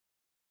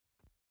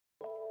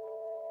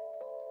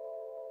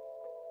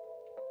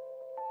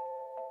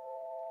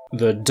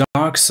The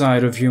dark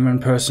side of human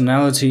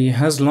personality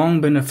has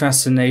long been a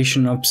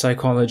fascination of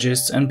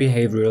psychologists and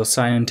behavioral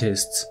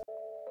scientists.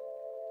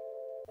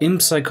 In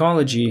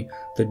psychology,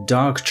 the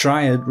dark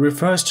triad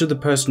refers to the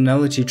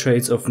personality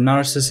traits of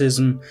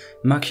narcissism,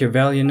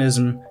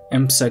 Machiavellianism,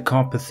 and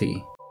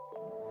psychopathy.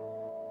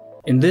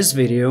 In this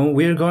video,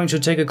 we are going to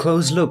take a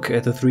close look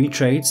at the three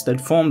traits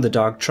that form the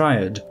dark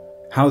triad,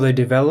 how they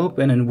develop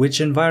and in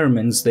which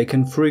environments they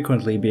can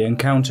frequently be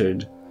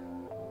encountered.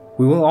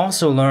 We will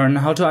also learn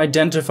how to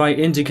identify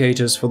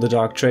indicators for the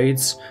dark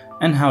traits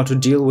and how to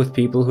deal with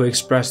people who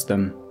express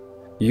them.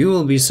 You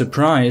will be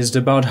surprised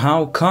about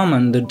how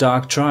common the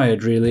dark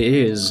triad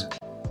really is.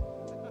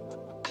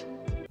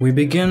 We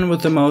begin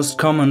with the most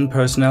common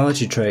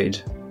personality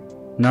trait,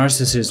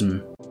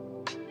 narcissism.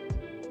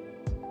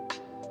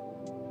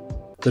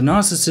 The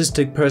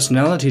narcissistic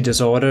personality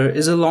disorder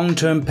is a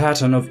long-term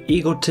pattern of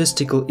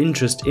egotistical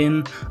interest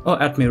in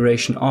or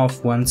admiration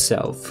of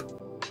oneself.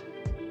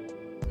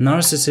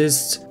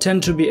 Narcissists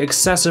tend to be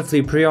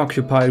excessively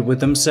preoccupied with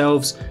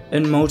themselves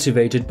and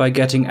motivated by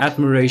getting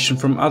admiration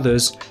from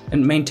others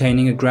and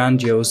maintaining a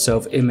grandiose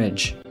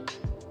self-image.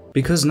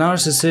 Because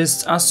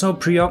narcissists are so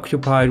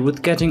preoccupied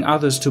with getting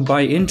others to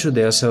buy into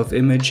their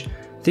self-image,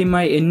 they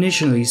might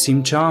initially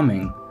seem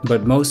charming,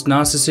 but most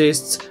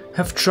narcissists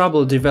have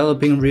trouble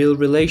developing real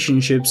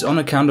relationships on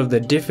account of their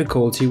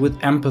difficulty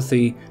with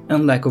empathy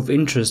and lack of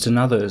interest in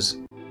others.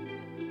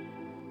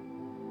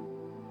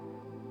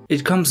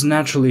 It comes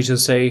naturally to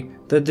say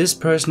that this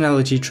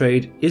personality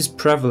trait is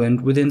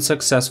prevalent within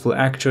successful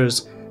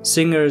actors,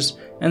 singers,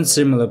 and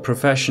similar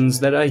professions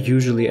that are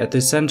usually at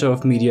the center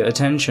of media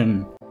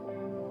attention.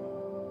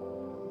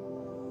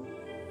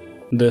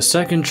 The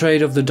second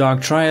trait of the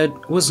dark triad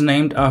was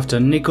named after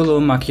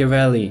Niccolò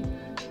Machiavelli,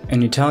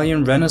 an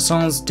Italian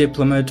Renaissance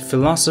diplomat,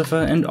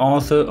 philosopher, and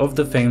author of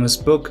the famous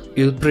book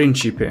Il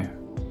Principe,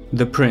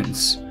 The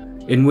Prince,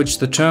 in which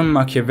the term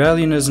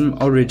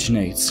Machiavellianism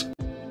originates.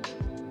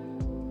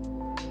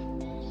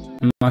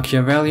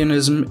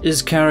 Machiavellianism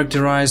is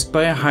characterized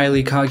by a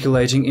highly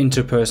calculating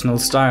interpersonal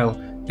style,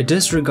 a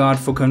disregard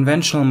for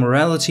conventional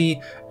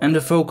morality, and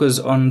a focus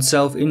on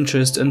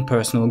self-interest and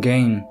personal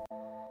gain.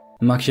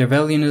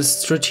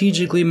 Machiavellianists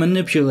strategically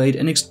manipulate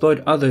and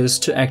exploit others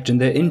to act in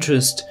their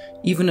interest,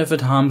 even if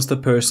it harms the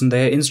person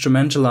they are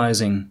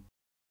instrumentalizing.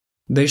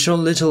 They show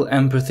little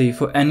empathy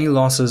for any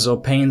losses or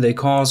pain they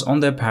cause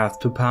on their path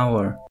to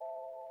power.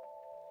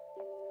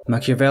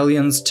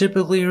 Machiavellians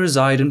typically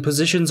reside in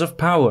positions of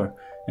power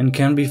and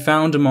can be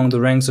found among the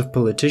ranks of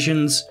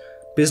politicians,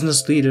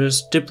 business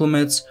leaders,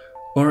 diplomats,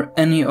 or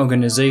any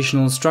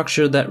organizational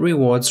structure that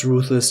rewards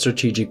ruthless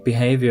strategic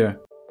behavior.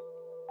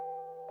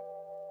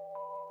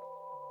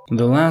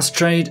 The last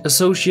trait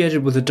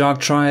associated with the dark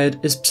triad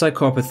is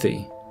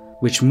psychopathy,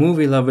 which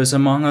movie lovers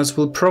among us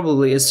will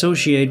probably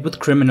associate with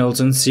criminals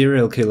and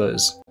serial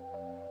killers.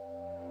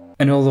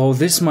 And although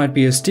this might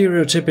be a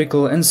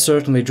stereotypical and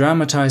certainly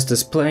dramatized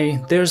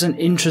display, there's an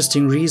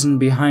interesting reason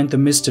behind the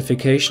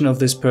mystification of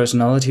this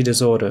personality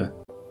disorder.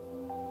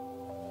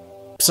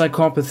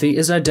 Psychopathy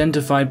is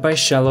identified by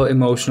shallow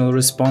emotional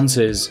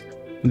responses.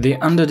 The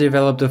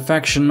underdeveloped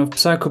affection of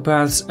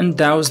psychopaths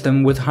endows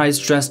them with high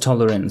stress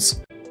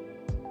tolerance.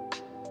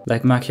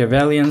 Like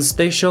Machiavellians,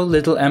 they show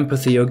little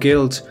empathy or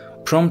guilt,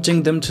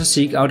 prompting them to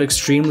seek out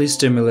extremely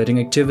stimulating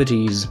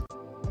activities.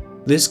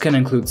 This can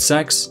include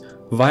sex,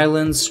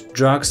 violence,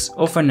 drugs,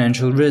 or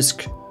financial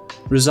risk,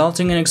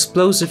 resulting in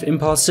explosive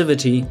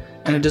impulsivity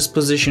and a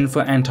disposition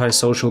for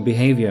antisocial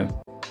behavior.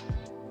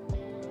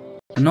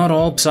 Not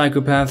all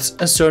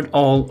psychopaths assert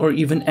all or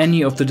even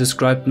any of the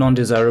described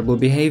non-desirable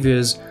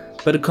behaviors,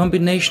 but a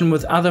combination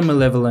with other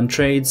malevolent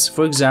traits,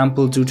 for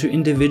example due to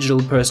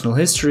individual personal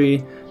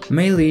history,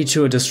 may lead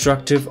to a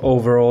destructive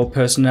overall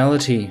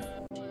personality.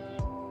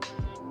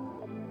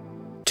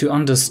 To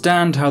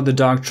understand how the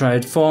dark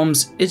triad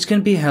forms, it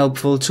can be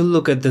helpful to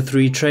look at the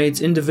three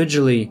traits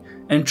individually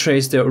and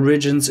trace their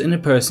origins in a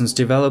person's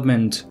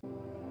development.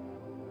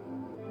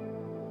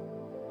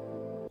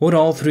 What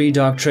all three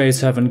dark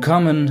traits have in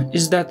common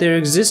is that their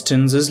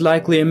existence is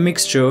likely a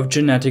mixture of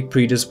genetic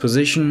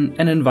predisposition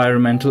and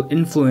environmental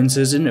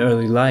influences in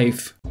early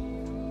life.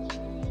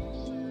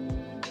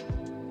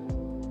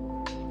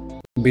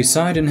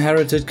 Beside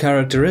inherited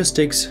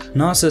characteristics,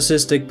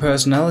 narcissistic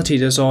personality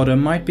disorder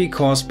might be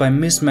caused by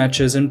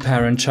mismatches in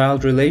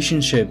parent-child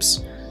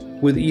relationships,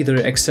 with either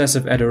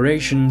excessive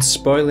adoration,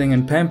 spoiling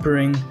and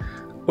pampering,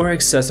 or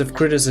excessive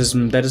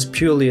criticism that is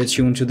purely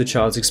attuned to the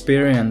child's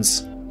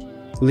experience,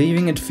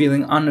 leaving it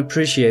feeling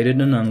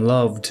unappreciated and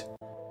unloved.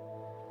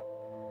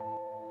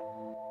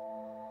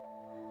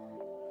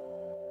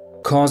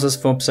 Causes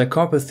for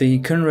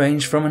psychopathy can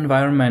range from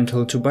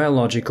environmental to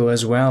biological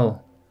as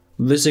well.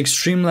 This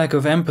extreme lack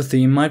of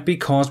empathy might be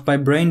caused by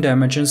brain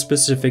damage in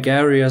specific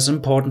areas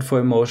important for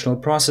emotional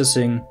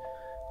processing,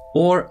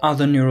 or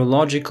other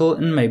neurological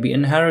and maybe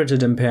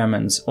inherited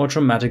impairments or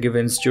traumatic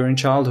events during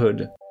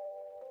childhood.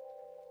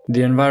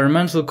 The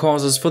environmental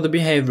causes for the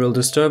behavioral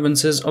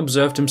disturbances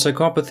observed in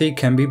psychopathy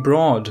can be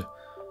broad.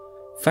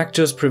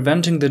 Factors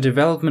preventing the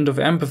development of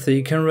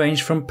empathy can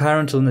range from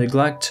parental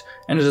neglect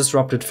and a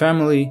disrupted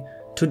family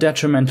to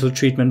detrimental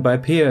treatment by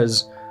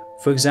peers,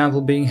 for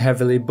example being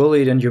heavily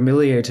bullied and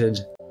humiliated.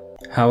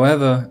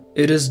 However,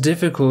 it is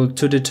difficult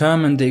to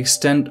determine the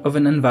extent of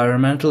an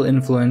environmental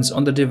influence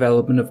on the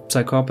development of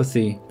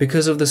psychopathy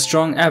because of the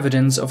strong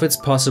evidence of its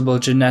possible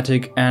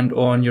genetic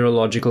and/or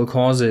neurological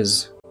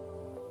causes.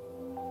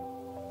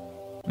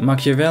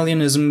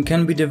 Machiavellianism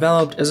can be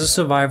developed as a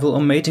survival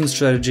or mating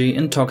strategy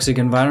in toxic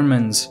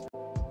environments.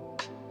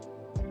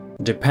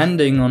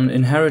 Depending on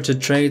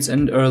inherited traits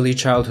and early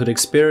childhood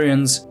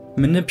experience,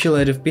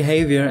 manipulative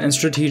behavior and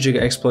strategic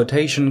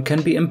exploitation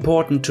can be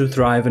important to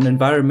thrive in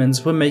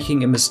environments where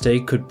making a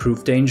mistake could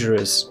prove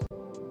dangerous.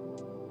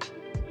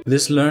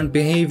 This learned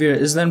behavior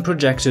is then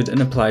projected and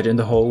applied in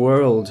the whole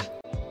world.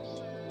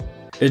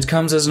 It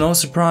comes as no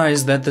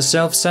surprise that the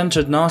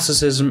self-centered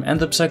narcissism and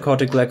the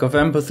psychotic lack of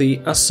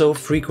empathy are so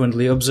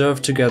frequently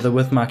observed together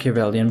with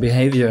Machiavellian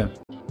behavior.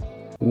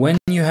 When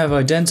you have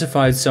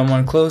identified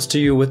someone close to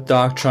you with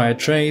dark triad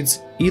traits,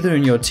 either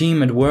in your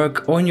team at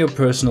work or in your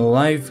personal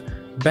life,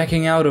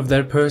 backing out of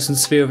that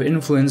person's sphere of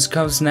influence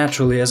comes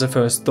naturally as a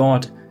first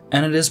thought,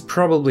 and it is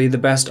probably the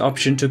best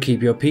option to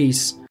keep your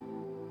peace.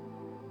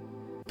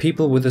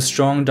 People with a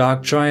strong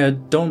dark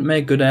triad don't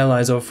make good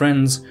allies or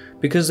friends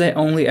because they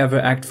only ever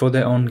act for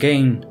their own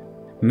gain,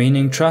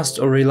 meaning trust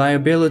or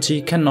reliability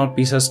cannot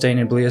be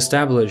sustainably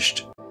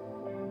established.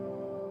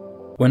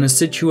 When a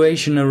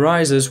situation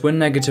arises where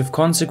negative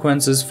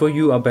consequences for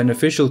you are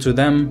beneficial to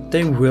them,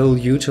 they will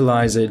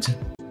utilize it.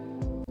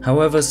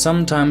 However,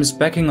 sometimes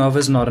backing off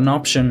is not an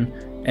option,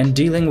 and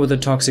dealing with a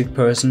toxic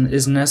person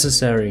is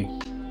necessary.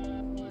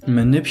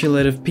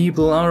 Manipulative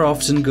people are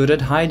often good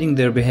at hiding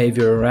their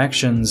behavior or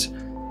actions,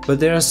 but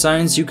there are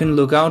signs you can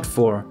look out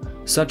for,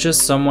 such as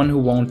someone who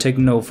won't take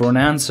no for an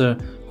answer,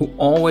 who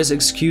always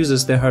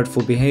excuses their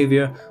hurtful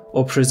behavior,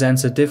 or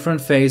presents a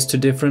different face to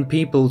different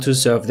people to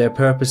serve their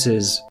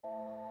purposes.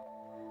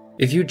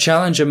 If you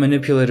challenge a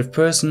manipulative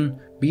person,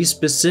 be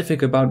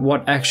specific about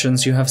what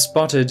actions you have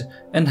spotted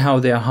and how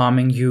they are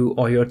harming you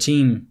or your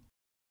team.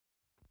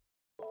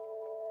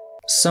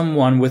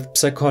 Someone with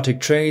psychotic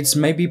traits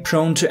may be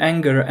prone to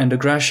anger and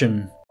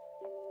aggression.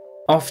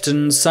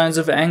 Often, signs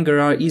of anger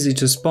are easy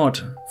to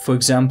spot, for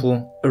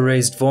example, a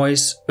raised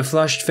voice, a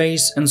flushed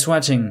face, and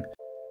sweating.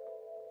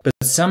 But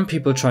some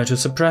people try to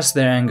suppress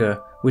their anger,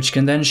 which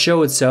can then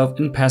show itself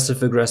in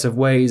passive-aggressive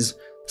ways,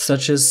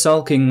 such as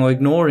sulking or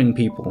ignoring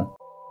people.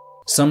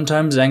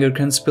 Sometimes anger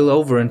can spill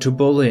over into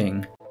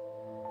bullying.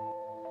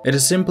 At a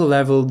simple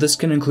level, this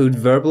can include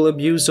verbal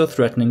abuse or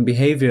threatening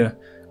behavior,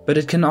 but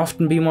it can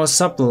often be more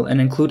subtle and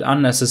include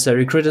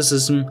unnecessary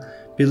criticism,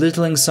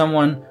 belittling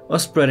someone, or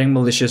spreading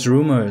malicious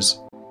rumors.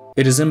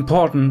 It is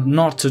important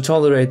not to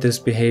tolerate this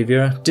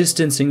behavior,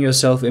 distancing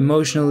yourself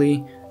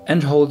emotionally,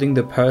 and holding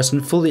the person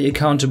fully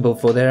accountable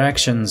for their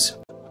actions.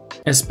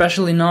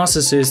 Especially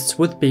narcissists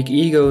with big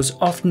egos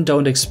often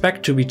don't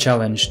expect to be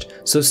challenged,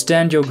 so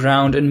stand your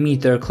ground and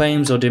meet their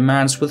claims or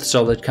demands with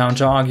solid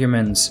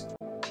counter-arguments.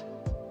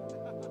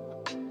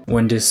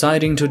 When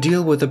deciding to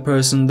deal with a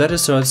person that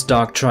asserts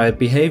dark triad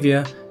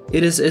behavior,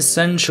 it is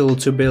essential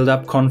to build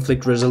up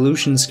conflict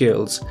resolution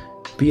skills,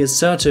 be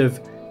assertive,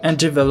 and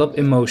develop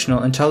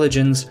emotional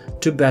intelligence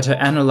to better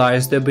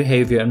analyze their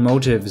behavior and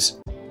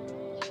motives.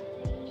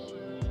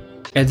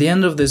 At the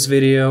end of this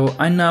video,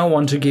 I now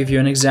want to give you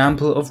an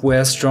example of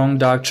where strong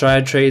dark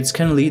triad traits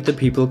can lead the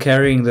people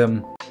carrying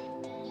them.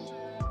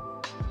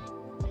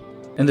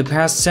 In the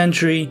past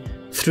century,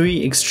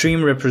 3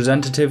 extreme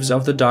representatives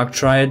of the dark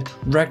triad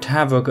wreaked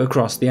havoc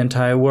across the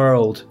entire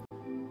world.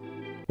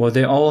 What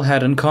they all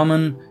had in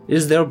common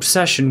is their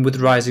obsession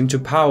with rising to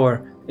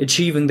power,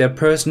 achieving their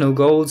personal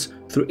goals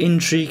through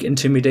intrigue,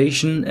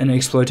 intimidation, and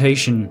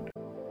exploitation.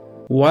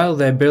 While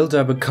they built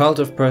up a cult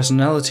of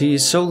personality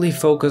solely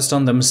focused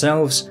on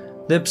themselves,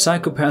 their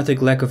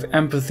psychopathic lack of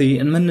empathy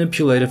and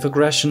manipulative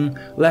aggression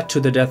led to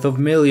the death of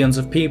millions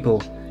of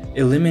people,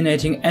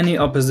 eliminating any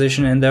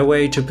opposition in their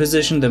way to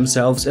position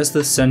themselves as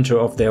the center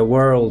of their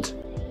world.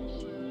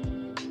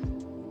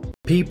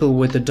 People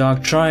with the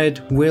dark triad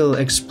will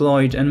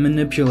exploit and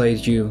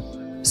manipulate you,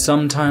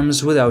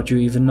 sometimes without you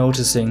even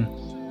noticing.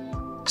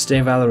 Stay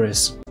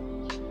valorous.